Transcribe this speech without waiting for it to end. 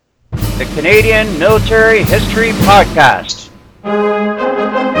the Canadian Military History Podcast.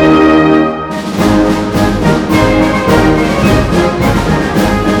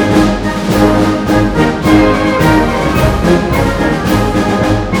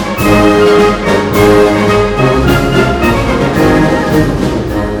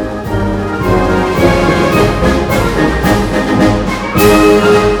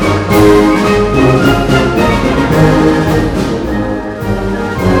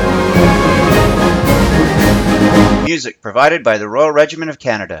 Music provided by the Royal Regiment of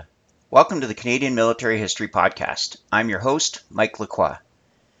Canada. Welcome to the Canadian Military History Podcast. I'm your host, Mike Lacroix.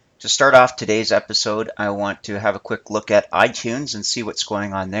 To start off today's episode, I want to have a quick look at iTunes and see what's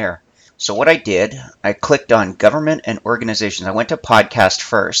going on there. So what I did, I clicked on Government and Organizations. I went to Podcast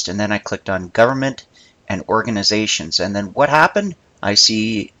first, and then I clicked on Government and Organizations. And then what happened? I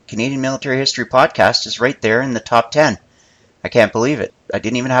see Canadian Military History Podcast is right there in the top 10. I can't believe it. I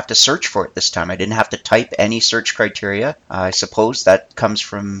didn't even have to search for it this time. I didn't have to type any search criteria. I suppose that comes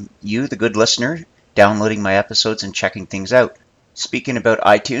from you, the good listener, downloading my episodes and checking things out. Speaking about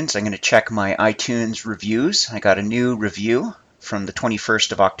iTunes, I'm going to check my iTunes reviews. I got a new review from the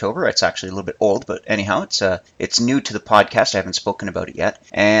 21st of October. It's actually a little bit old, but anyhow, it's new to the podcast. I haven't spoken about it yet.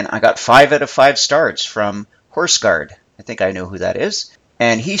 And I got 5 out of 5 stars from HorseGuard. I think I know who that is.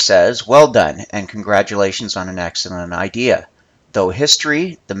 And he says, well done, and congratulations on an excellent idea. Though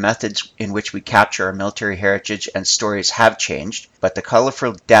history, the methods in which we capture our military heritage and stories have changed, but the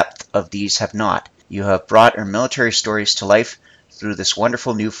colorful depth of these have not. You have brought our military stories to life through this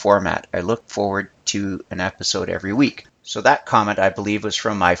wonderful new format. I look forward to an episode every week. So that comment, I believe, was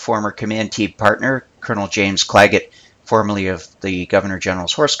from my former command team partner, Colonel James Claggett, formerly of the Governor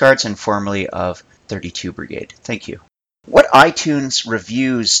General's Horse Guards and formerly of 32 Brigade. Thank you. What iTunes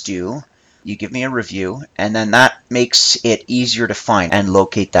reviews do, you give me a review, and then that makes it easier to find and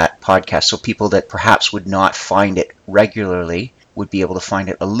locate that podcast. So people that perhaps would not find it regularly would be able to find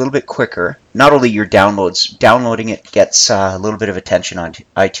it a little bit quicker. Not only your downloading it gets a little bit of attention on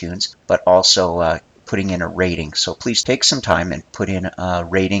iTunes, but also putting in a rating. So please take some time and put in a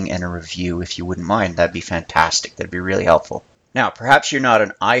rating and a review if you wouldn't mind. That'd be fantastic. That'd be really helpful. Now, perhaps you're not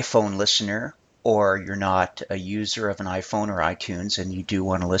an iPhone listener, or you're not a user of an iPhone or iTunes and you do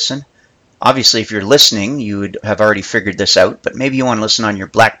want to listen. Obviously, if you're listening, you would have already figured this out, but maybe you want to listen on your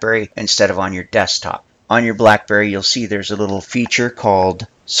BlackBerry instead of on your desktop. On your BlackBerry, you'll see there's a little feature called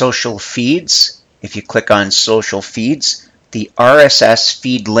Social Feeds. If you click on Social Feeds, the RSS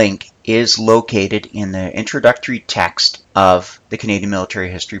feed link is located in the introductory text of the Canadian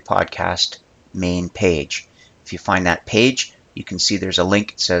Military History Podcast main page. If you find that page, you can see there's a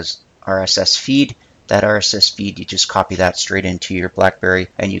link. It says RSS feed. That RSS feed, you just copy that straight into your BlackBerry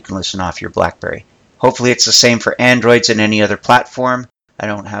and you can listen off your BlackBerry. Hopefully it's the same for Androids and any other platform. I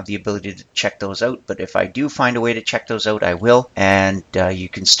don't have the ability to check those out, but if I do find a way to check those out, I will. And you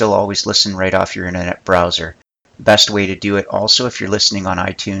can still always listen right off your internet browser. The best way to do it also, if you're listening on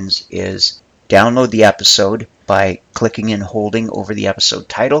iTunes, is download the episode by clicking and holding over the episode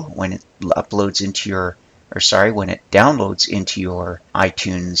title when it downloads into your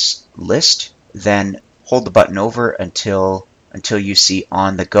iTunes list. Then hold the button over until you see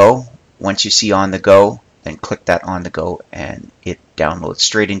On the Go. Once you see On the Go, then click that On the Go and it downloads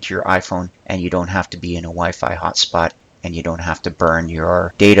straight into your iPhone, and you don't have to be in a Wi-Fi hotspot and you don't have to burn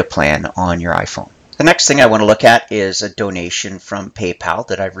your data plan on your iPhone. The next thing I want to look at is a donation from PayPal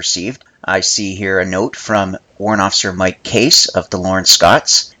that I've received. I see here a note from Warrant Officer Mike Case of the Lawrence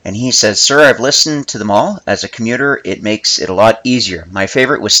Scots, and he says, "Sir, I've listened to them all. As a commuter, it makes it a lot easier. My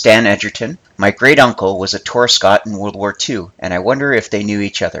favorite was Stan Edgerton. My great-uncle was a Tor Scott in World War II, and I wonder if they knew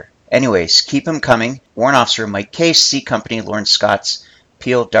each other. Anyways, keep them coming. Warrant Officer Mike Case, C Company, Lawrence Scots,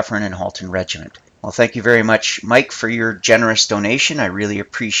 Peel, Dufferin, and Halton Regiment." Well, thank you very much, Mike, for your generous donation. I really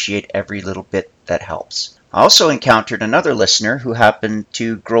appreciate every little bit that helps. I also encountered another listener who happened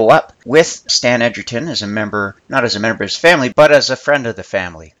to grow up with Stan Edgerton as a member, not as a member of his family, but as a friend of the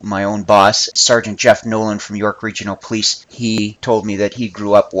family. My own boss, Sergeant Jeff Nolan from York Regional Police, he told me that he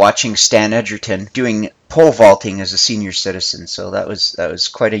grew up watching Stan Edgerton doing pole vaulting as a senior citizen. So that was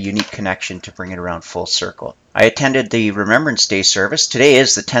quite a unique connection to bring it around full circle. I attended the Remembrance Day service. Today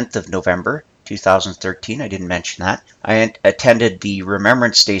is the 10th of November. 2013, I didn't mention that. I attended the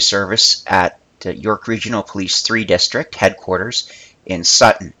Remembrance Day service at York Regional Police 3 District headquarters in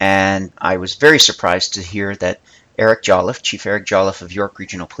Sutton, and I was very surprised to hear that Eric Jolliffe, Chief Eric Jolliffe of York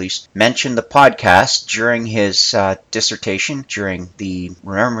Regional Police, mentioned the podcast during his dissertation during the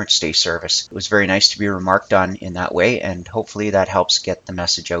Remembrance Day service. It was very nice to be remarked on in that way, and hopefully that helps get the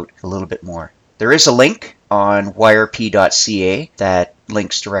message out a little bit more. There is a link on yrp.ca that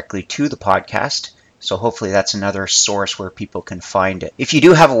links directly to the podcast. So hopefully that's another source where people can find it. If you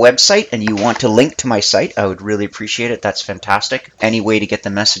do have a website and you want to link to my site, I would really appreciate it. That's fantastic. Any way to get the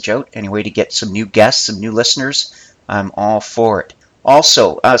message out, any way to get some new guests, some new listeners, I'm all for it.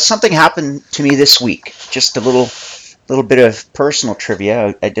 Also, something happened to me this week. Just a little bit of personal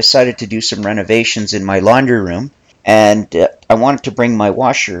trivia. I decided to do some renovations in my laundry room, and I wanted to bring my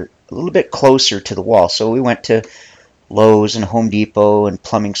washer a little bit closer to the wall. So we went to Lowe's and Home Depot and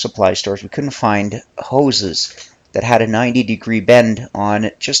plumbing supply stores. We couldn't find hoses that had a 90-degree bend on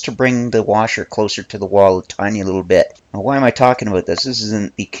it just to bring the washer closer to the wall a tiny little bit. Now, why am I talking about this? This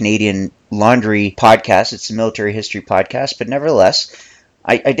isn't the Canadian Laundry podcast. It's a military history podcast. But nevertheless,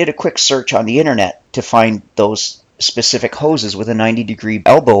 I did a quick search on the internet to find those specific hoses with a 90-degree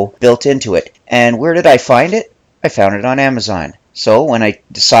elbow built into it. And where did I find it? I found it on Amazon. So when I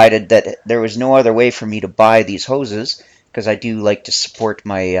decided that there was no other way for me to buy these hoses, because I do like to support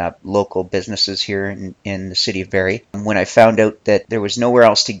my local businesses here in the city of Barrie, when I found out that there was nowhere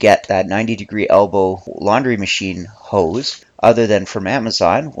else to get that 90-degree elbow laundry machine hose other than from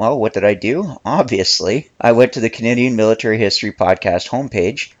Amazon, well, what did I do? Obviously, I went to the Canadian Military History Podcast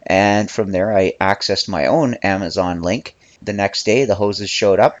homepage, and from there I accessed my own Amazon link. The next day, the hoses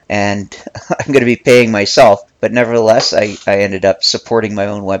showed up, and I'm going to be paying myself. But nevertheless, I ended up supporting my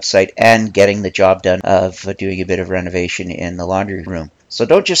own website and getting the job done of doing a bit of renovation in the laundry room. So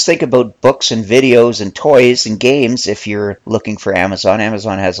don't just think about books and videos and toys and games if you're looking for Amazon.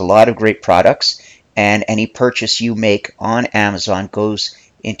 Amazon has a lot of great products, and any purchase you make on Amazon goes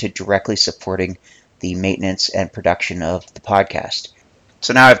into directly supporting the maintenance and production of the podcast.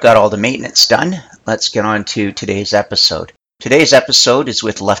 So now I've got all the maintenance done. Let's get on to today's episode. Today's episode is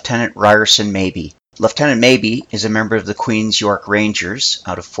with Lieutenant Ryerson Mabey. Lieutenant Mabey is a member of the Queen's York Rangers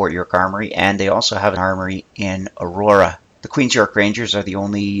out of Fort York Armory, and they also have an armory in Aurora. The Queen's York Rangers are the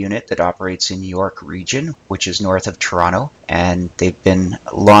only unit that operates in York Region, which is north of Toronto, and they've been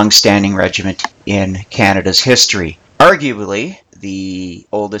a long-standing regiment in Canada's history. Arguably the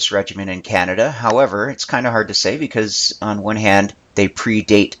oldest regiment in Canada. However, it's kind of hard to say because on one hand, they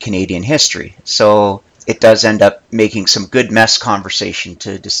predate Canadian history. So it does end up making some good mess conversation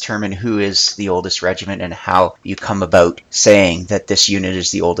to determine who is the oldest regiment and how you come about saying that this unit is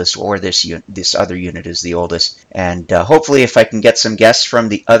the oldest or this other unit is the oldest. And hopefully if I can get some guests from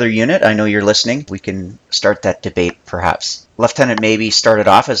the other unit, I know you're listening, we can start that debate perhaps. Lieutenant Mabey started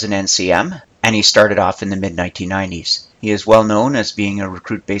off as an NCM, and he started off in the mid-1990s. He is well known as being a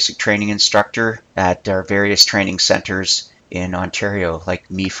recruit basic training instructor at our various training centers in Ontario, like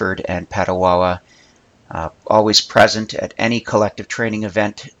Meaford and Petawawa. Always present at any collective training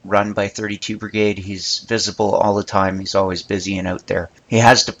event run by 32 Brigade. He's visible all the time. He's always busy and out there. He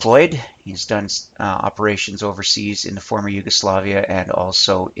has deployed. He's done operations overseas in the former Yugoslavia and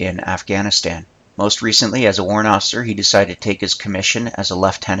also in Afghanistan. Most recently, as a warrant officer, he decided to take his commission as a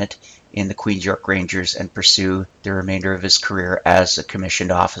lieutenant in the Queen's York Rangers and pursue the remainder of his career as a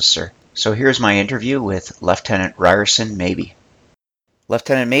commissioned officer. So here's my interview with Lieutenant Ryerson Mabey.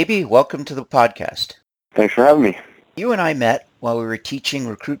 Lieutenant Mabey, welcome to the podcast. Thanks for having me. You and I met while we were teaching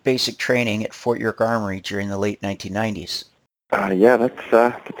recruit basic training at Fort York Armory during the late 1990s. Yeah, that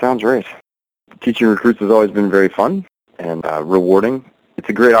sounds right. Teaching recruits has always been very fun and rewarding. It's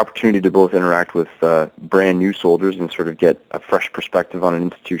a great opportunity to both interact with brand new soldiers and sort of get a fresh perspective on an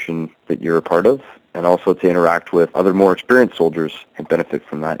institution that you're a part of, and also to interact with other more experienced soldiers and benefit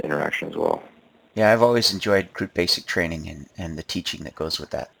from that interaction as well. Yeah, I've always enjoyed recruit basic training and the teaching that goes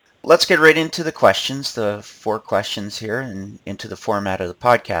with that. Let's get right into the questions, the 4 questions here, and into the format of the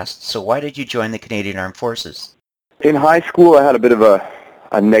podcast. So why did you join the Canadian Armed Forces? In high school, I had a bit of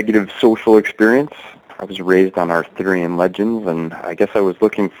a negative social experience. I was raised on Arthurian legends, and I guess I was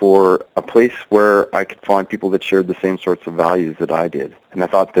looking for a place where I could find people that shared the same sorts of values that I did. And I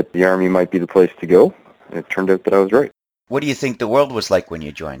thought that the Army might be the place to go, and it turned out that I was right. What do you think the world was like when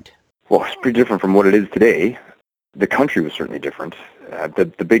you joined? Well, it's pretty different from what it is today. The country was certainly different.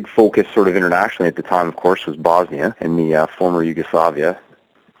 The big focus sort of internationally at the time, of course, was Bosnia and the former Yugoslavia,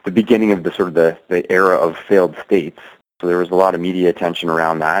 the beginning of the era of failed states. So there was a lot of media attention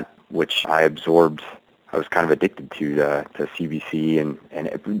around that, which I absorbed. I was kind of addicted to CBC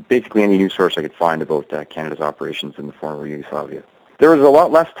and basically any news source I could find about Canada's operations in the former Yugoslavia. There was a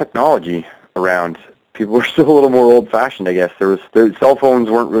lot less technology around. People were still a little more old-fashioned, I guess. The cell phones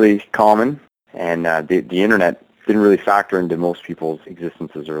weren't really common, and the internet didn't really factor into most people's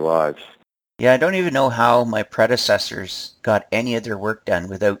existences or lives. Yeah, I don't even know how my predecessors got any of their work done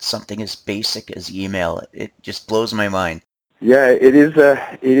without something as basic as email. It just blows my mind. Yeah, it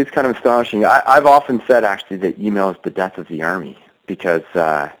is kind of astonishing. I've often said actually that email is the death of the Army because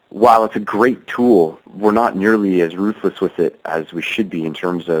while it's a great tool, we're not nearly as ruthless with it as we should be in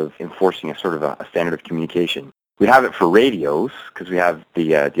terms of enforcing a sort of a standard of communication. We have it for radios because we have the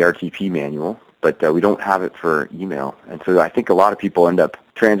RTP manual, but we don't have it for email. And so I think a lot of people end up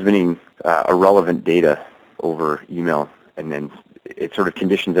transmitting irrelevant data over email, and then it sort of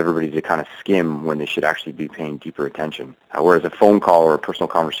conditions everybody to kind of skim when they should actually be paying deeper attention. Whereas a phone call or a personal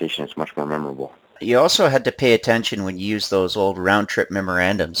conversation is much more memorable. You also had to pay attention when you used those old round-trip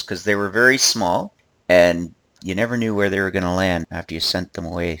memorandums because they were very small and you never knew where they were going to land after you sent them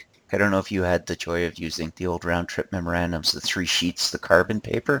away. I don't know if you had the joy of using the old round-trip memorandums, the 3 sheets, the carbon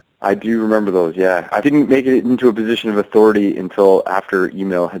paper. I do remember those, yeah. I didn't make it into a position of authority until after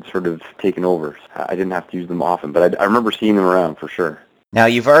email had sort of taken over. I didn't have to use them often, but I remember seeing them around for sure. Now,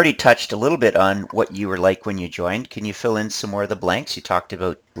 you've already touched a little bit on what you were like when you joined. Can you fill in some more of the blanks? You talked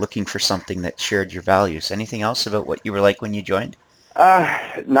about looking for something that shared your values. Anything else about what you were like when you joined?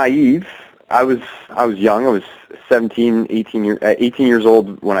 Naive. I was young. I was 18 years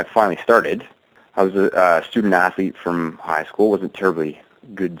old when I finally started. I was a student athlete from high school. Wasn't a terribly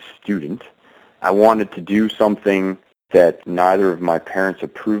good student. I wanted to do something that neither of my parents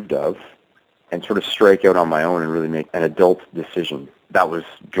approved of and sort of strike out on my own and really make an adult decision. That was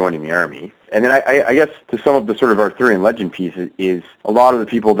joining the Army. And then I guess to sum up the sort of Arthurian legend piece is a lot of the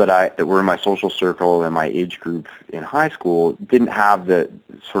people that were in my social circle and my age group in high school didn't have the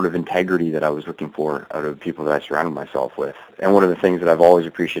sort of integrity that I was looking for out of people that I surrounded myself with. And one of the things that I've always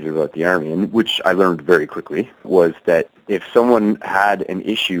appreciated about the Army, and which I learned very quickly, was that if someone had an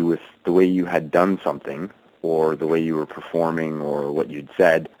issue with the way you had done something or the way you were performing or what you'd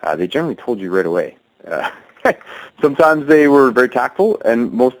said, they generally told you right away. Sometimes they were very tactful,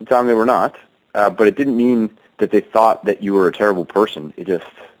 and most of the time they were not. But it didn't mean that they thought that you were a terrible person.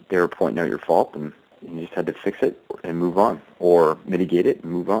 They were pointing out your fault, and you just had to fix it and move on, or mitigate it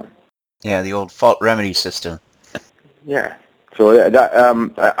and move on. Yeah, the old fault remedy system. Yeah. So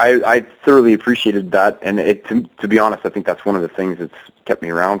I thoroughly appreciated that, and to be honest, I think that's one of the things that's kept me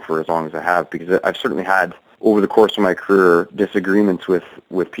around for as long as I have, because I've certainly had, over the course of my career, disagreements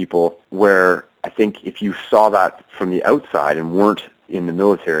with people where I think if you saw that from the outside and weren't in the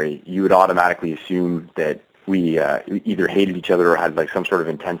military, you would automatically assume that we either hated each other or had like some sort of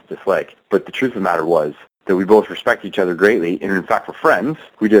intense dislike. But the truth of the matter was that we both respect each other greatly, and in fact we're friends.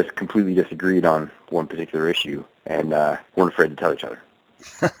 We just completely disagreed on one particular issue and weren't afraid to tell each other.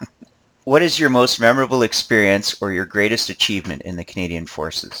 What is your most memorable experience or your greatest achievement in the Canadian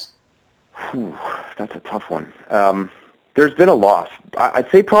Forces? Whew, that's a tough one. There's been a lot. I'd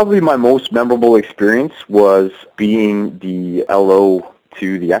say probably my most memorable experience was being the LO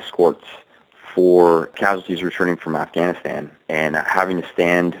to the escorts for casualties returning from Afghanistan and having to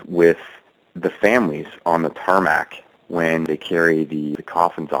stand with the families on the tarmac when they carry the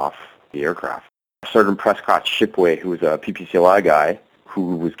coffins off the aircraft. Sergeant Prescott Shipway, who was a PPCLI guy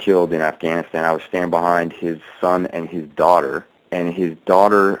who was killed in Afghanistan, I was standing behind his son and his daughter, and his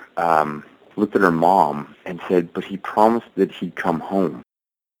daughter looked at her mom and said, "But he promised that he'd come home."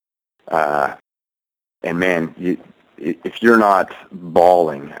 And man, if you're not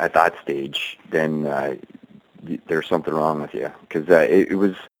bawling at that stage, then there's something wrong with you, because it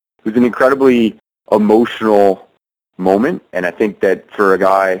was an incredibly emotional moment, and I think that for a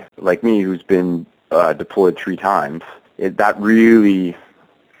guy like me who's been deployed 3 times, that really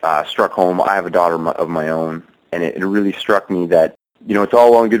struck home. I have a daughter of my own, and it really struck me that, you know, it's all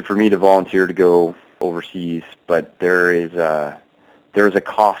well and good for me to volunteer to go overseas, but there is a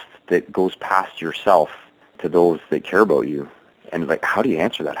cost that goes past yourself to those that care about you. And like, how do you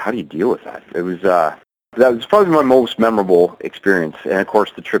answer that? How do you deal with that? It was that was probably my most memorable experience. And of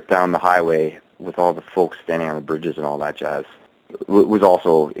course, the trip down the highway with all the folks standing on the bridges and all that jazz was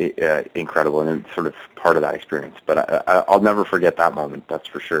also incredible, and sort of part of that experience. But I'll never forget that moment, that's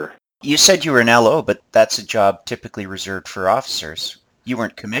for sure. You said you were an LO, but that's a job typically reserved for officers. You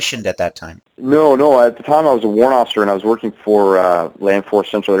weren't commissioned at that time. No. At the time, I was a warrant officer, and I was working for Land Force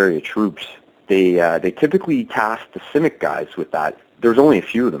Central Area Troops. They typically tasked the CIMIC guys with that. There was only a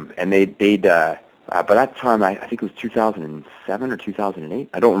few of them, and they'd but at the time, I think it was 2007 or 2008.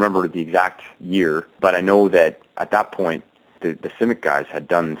 I don't remember the exact year, but I know that at that point, the CIMIC guys had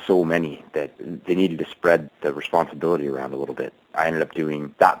done so many that they needed to spread the responsibility around a little bit. I ended up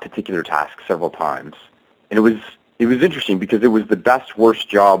doing that particular task several times, and it was interesting because it was the best worst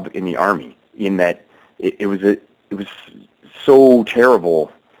job in the Army, in that it was so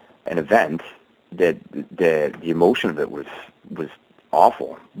terrible an event that the emotion of it was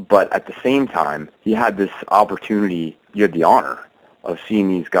awful. But at the same time, he had this opportunity the honor of seeing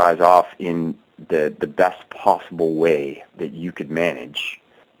these guys off in the best possible way that you could manage,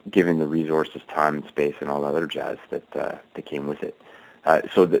 given the resources, time, and space, and all that other jazz that came with it.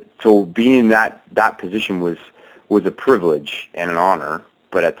 So being in that position was a privilege and an honor,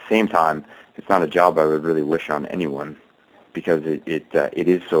 but at the same time, it's not a job I would really wish on anyone, because it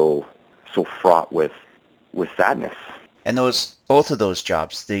is so fraught with sadness. And both of those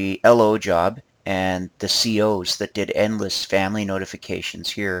jobs, the LO job and the COs that did endless family notifications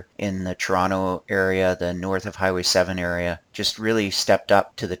here in the Toronto area, the north of Highway 7 area, just really stepped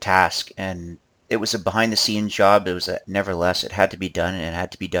up to the task. And it was a behind-the-scenes job. Nevertheless, it had to be done, and it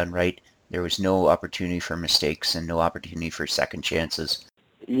had to be done right. There was no opportunity for mistakes and no opportunity for second chances.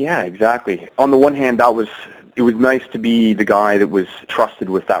 Yeah, exactly. On the one hand, it was nice to be the guy that was trusted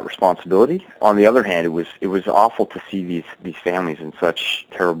with that responsibility. On the other hand, it was awful to see these families in such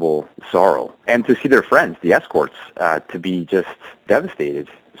terrible sorrow, and to see their friends, the escorts, to be just devastated.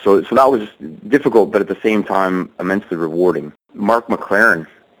 So that was difficult, but at the same time, immensely rewarding. Mark McLaren,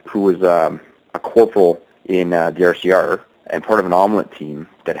 who was a corporal in the RCR and part of an omelette team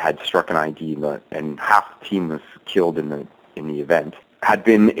that had struck an ID, and half the team was killed in the event, had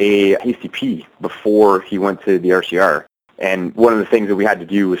been a HCP before he went to the RCR. And one of the things that we had to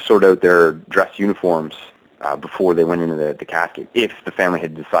do was sort out their dress uniforms before they went into the casket, if the family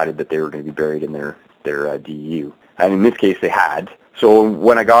had decided that they were going to be buried in their DEU. And in this case, they had. So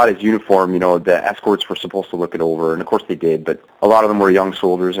when I got his uniform, the escorts were supposed to look it over, and of course they did, but a lot of them were young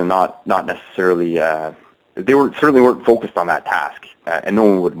soldiers and not necessarily, certainly weren't focused on that task, and no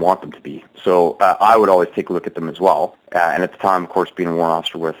one would want them to be. So I would always take a look at them as well. And at the time, of course, being a warrant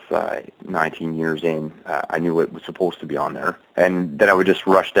officer with 19 years in, I knew it was supposed to be on there. And then I would just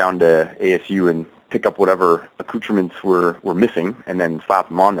rush down to ASU and pick up whatever accoutrements were missing and then slap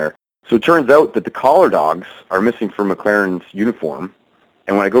them on there. So it turns out that the collar dogs are missing from McLaren's uniform,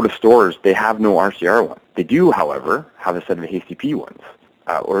 and when I go to stores, they have no RCR one. They do, however, have a set of HCP ones.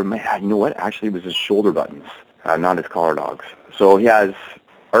 You know what? Actually, it was his shoulder buttons, not his collar dogs. So he has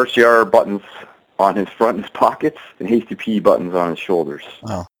RCR buttons on his front in his pockets and HCP buttons on his shoulders.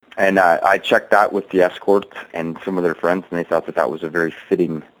 Wow. And I checked that with the escort and some of their friends, and they thought that was a very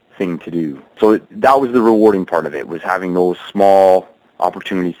fitting thing to do. So that was the rewarding part of it, was having those small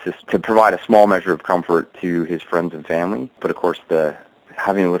opportunities to provide a small measure of comfort to his friends and family. But of course,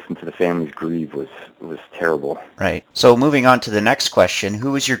 having to listen to the families grieve was terrible. Right. So moving on to the next question,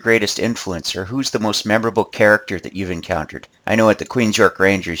 who was your greatest influencer? Who's the most memorable character that you've encountered? I know at the Queen's York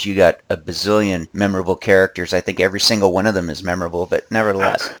Rangers, you got a bazillion memorable characters. I think every single one of them is memorable, but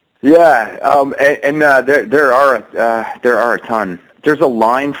nevertheless. Yeah, there are a ton. There's a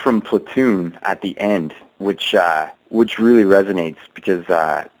line from Platoon at the end, which really resonates, because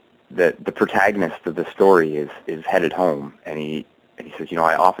the protagonist of the story is headed home, and he says,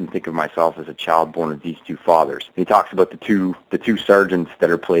 I often think of myself as a child born of these two fathers. And he talks about the two sergeants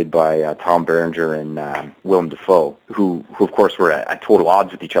that are played by Tom Berenger and Willem Dafoe, who of course were at total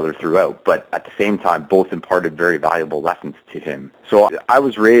odds with each other throughout, but at the same time both imparted very valuable lessons to him. So I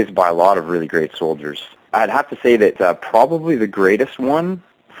was raised by a lot of really great soldiers. I'd have to say that probably the greatest one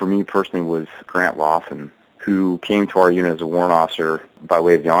for me personally was Grant Lawson, who came to our unit as a warrant officer by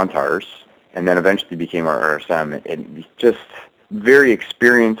way of the ONTARS, and then eventually became our RSM. And he's just very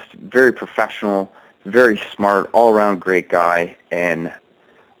experienced, very professional, very smart, all-around great guy, and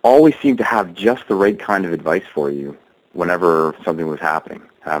always seemed to have just the right kind of advice for you whenever something was happening.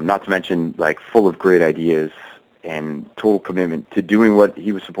 Not to mention, full of great ideas and total commitment to doing what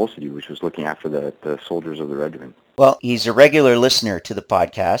he was supposed to do, which was looking after the soldiers of the regiment. Well, he's a regular listener to the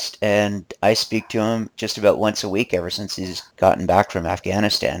podcast, and I speak to him just about once a week ever since he's gotten back from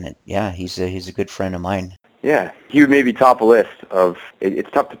Afghanistan. And yeah, he's a good friend of mine. Yeah, he would maybe top a list of, it's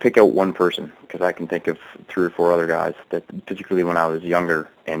tough to pick out one person, because I can think of 3 or 4 other guys that, particularly when I was younger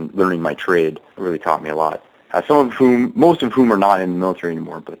and learning my trade, really taught me a lot. Most of whom are not in the military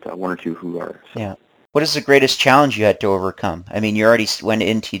anymore, but 1 or 2 who are. So. Yeah. What is the greatest challenge you had to overcome? I mean, you already went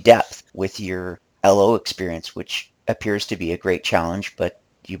into depth with your LO experience, which appears to be a great challenge, but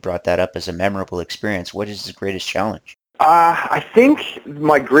you brought that up as a memorable experience. What is the greatest challenge? I think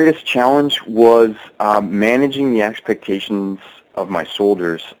my greatest challenge was managing the expectations of my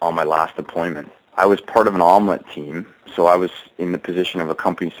soldiers on my last deployment. I was part of an omelette team, so I was in the position of a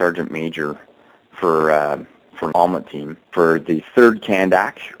company sergeant major for an omelette team for the 3rd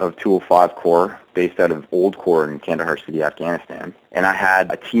Kandak of 205 Corps, based out of Old Corps in Kandahar City, Afghanistan. And I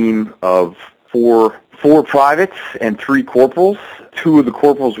had a team of four privates and 3 corporals. 2 of the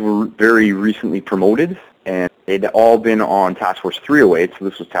corporals were very recently promoted, and They'd all been on Task Force 308, so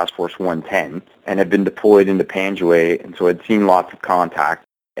this was Task Force 110, and had been deployed into Panjwai, and so I'd seen lots of contact.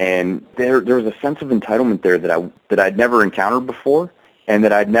 And there was a sense of entitlement there that I'd never encountered before, and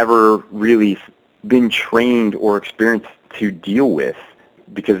that I'd never really been trained or experienced to deal with,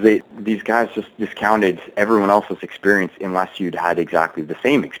 because these guys just discounted everyone else's experience unless you'd had exactly the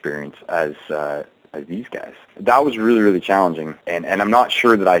same experience as these guys. That was really, really challenging, and I'm not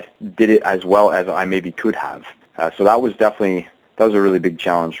sure that I did it as well as I maybe could have. So that was a really big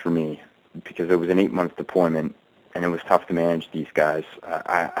challenge for me, because it was an 8-month deployment, and it was tough to manage these guys.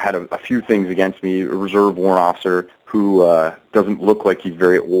 I had a few things against me. A reserve warrant officer who doesn't look like he's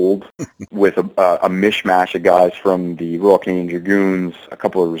very old, with a mishmash of guys from the Royal Canadian Dragoons, a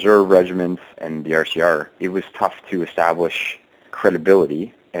couple of reserve regiments, and the RCR. It was tough to establish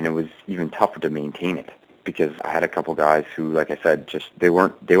credibility, and it was even tougher to maintain it, because I had a couple guys who, like I said, just they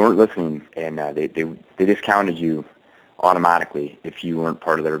weren't listening, and they discounted you automatically if you weren't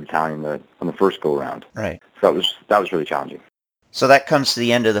part of their battalion on the first go round. Right. So that was really challenging. So that comes to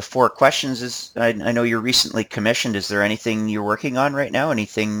the end of the 4 questions. I know you're recently commissioned. Is there anything you're working on right now?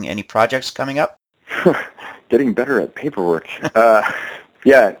 Any projects coming up? Getting better at paperwork.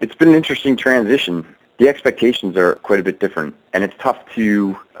 Yeah, it's been an interesting transition. The expectations are quite a bit different, and it's tough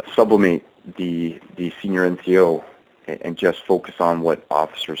to sublimate the senior NCO and just focus on what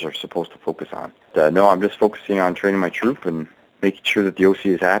officers are supposed to focus on. No, I'm just focusing on training my troop and making sure that the OC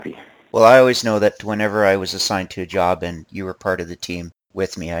is happy. Well, I always know that whenever I was assigned to a job and you were part of the team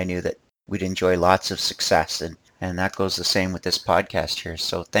with me, I knew that we'd enjoy lots of success, and that goes the same with this podcast here.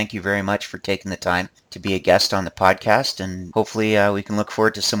 So thank you very much for taking the time to be a guest on the podcast, and hopefully we can look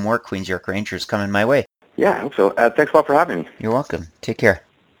forward to some more Queen's York Rangers coming my way. Yeah, I hope so. Thanks a lot for having me. You're welcome. Take care.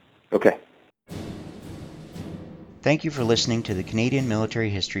 Okay. Thank you for listening to the Canadian Military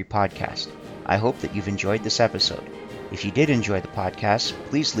History Podcast. I hope that you've enjoyed this episode. If you did enjoy the podcast,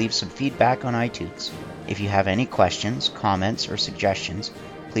 please leave some feedback on iTunes. If you have any questions, comments, or suggestions,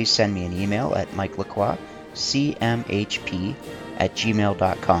 please send me an email at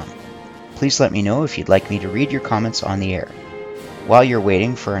mikelacroix@cmhp@gmail.com. Please let me know if you'd like me to read your comments on the air. While you're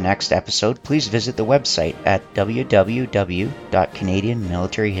waiting for our next episode, please visit the website at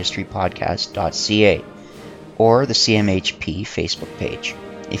www.canadianmilitaryhistorypodcast.ca or the CMHP Facebook page.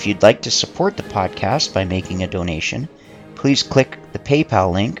 If you'd like to support the podcast by making a donation, please click the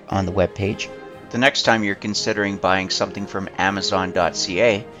PayPal link on the webpage. The next time you're considering buying something from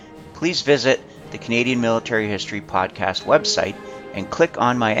Amazon.ca, please visit the Canadian Military History Podcast website and click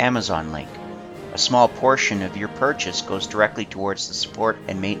on my Amazon link. A small portion of your purchase goes directly towards the support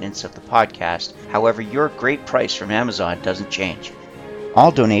and maintenance of the podcast. However, your great price from Amazon doesn't change.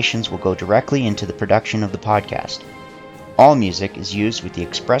 All donations will go directly into the production of the podcast. All music is used with the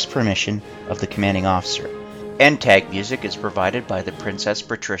express permission of the commanding officer. End tag music is provided by the Princess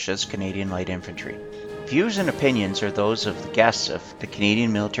Patricia's Canadian Light Infantry. Views and opinions are those of the guests of the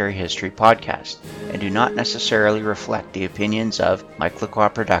Canadian Military History Podcast and do not necessarily reflect the opinions of Mike Lacroix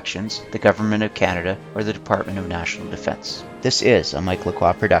Productions, the Government of Canada, or the Department of National Defence. This is a Mike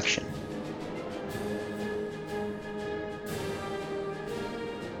Lacroix production.